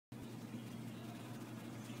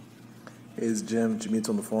Hey, it's Jimito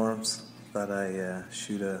on the forums. Thought I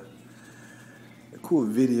shoot a cool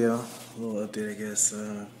video, a little update, I guess.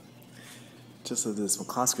 Just of this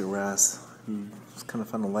McCloskey wrasse who's kind of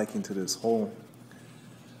found a liking to this hole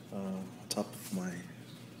on top of my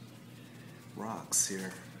rocks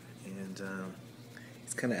here, and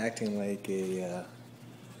he's kind of acting like a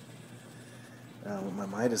my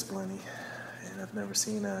Midas bunny, and I've never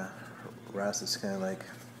seen a wrasse that's kind of like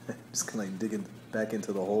just kind of like digging back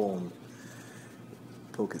into the hole and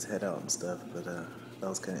poke his head out and stuff. But that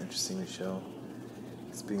was kind of interesting to show.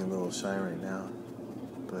 He's being a little shy right now,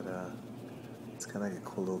 but it's kind of like a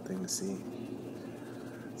cool little thing to see.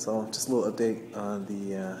 So just a little update on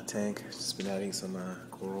the tank. Just been adding some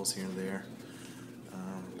corals here and there.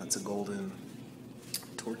 That's a golden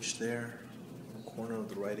torch there in the corner of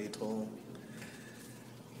the right atoll.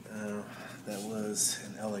 That was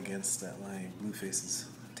an elegance that my blueface is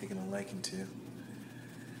taking a liking to.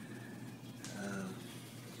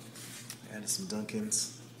 Added some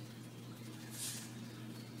Duncans.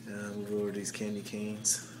 Moved over these candy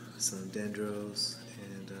canes, some dendros,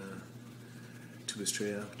 and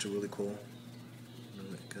tubistrea, which are really cool.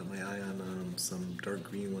 Got my eye on some dark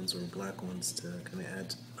green ones or black ones to kind of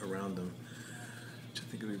add around them, which I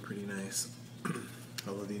think would be pretty nice.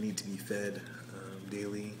 Although they need to be fed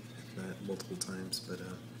daily, if not multiple times. But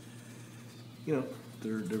you know,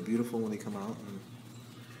 they're beautiful when they come out, and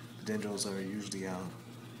the dendros are usually out.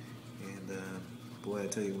 And boy, I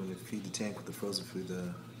tell you, when they feed the tank with the frozen food,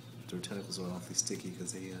 their tentacles are awfully sticky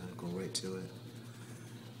because they go right to it.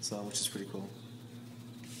 So, which is pretty cool.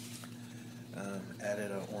 Added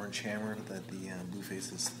an orange hammer that the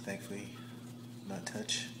bluefaces thankfully not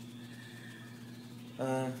touch.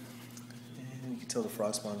 And you can tell the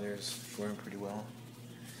frog spawn there is growing pretty well.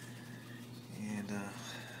 And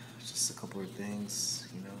just a couple of things,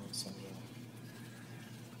 you know, some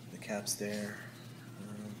of the caps there.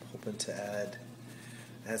 Hoping to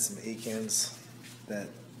add some acans that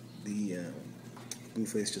the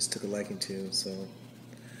blueface just took a liking to. So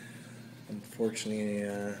unfortunately,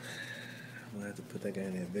 I'm gonna have to put that guy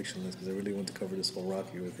in the eviction list because I really want to cover this whole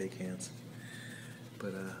rock here with acans.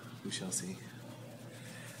 But we shall see.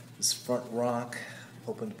 This front rock,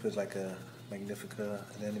 hoping to put like a Magnifica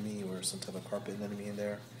anemone or some type of carpet anemone in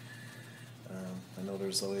there. I know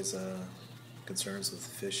there's always concerns with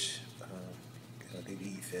fish. They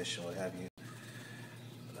eat fish or what have you.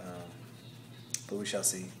 But we shall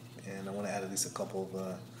see. And I want to add at least a couple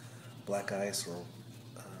of black ice or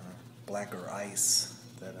blacker ice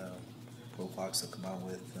that Profox have come out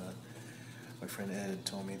with. My friend Ed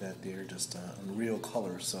told me that they're just unreal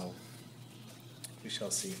colors, so we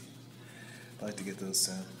shall see. I'd like to get those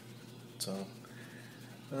soon. So,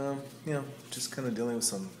 you know, just kind of dealing with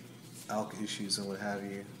some alk issues and what have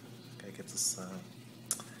you. Gotta get this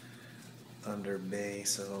under bay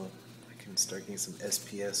so I can start getting some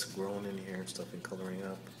SPS growing in here and stuff and coloring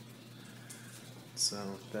up.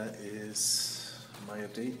 So that is my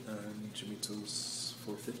update on Jimito's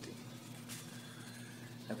 450.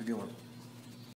 Have a good one.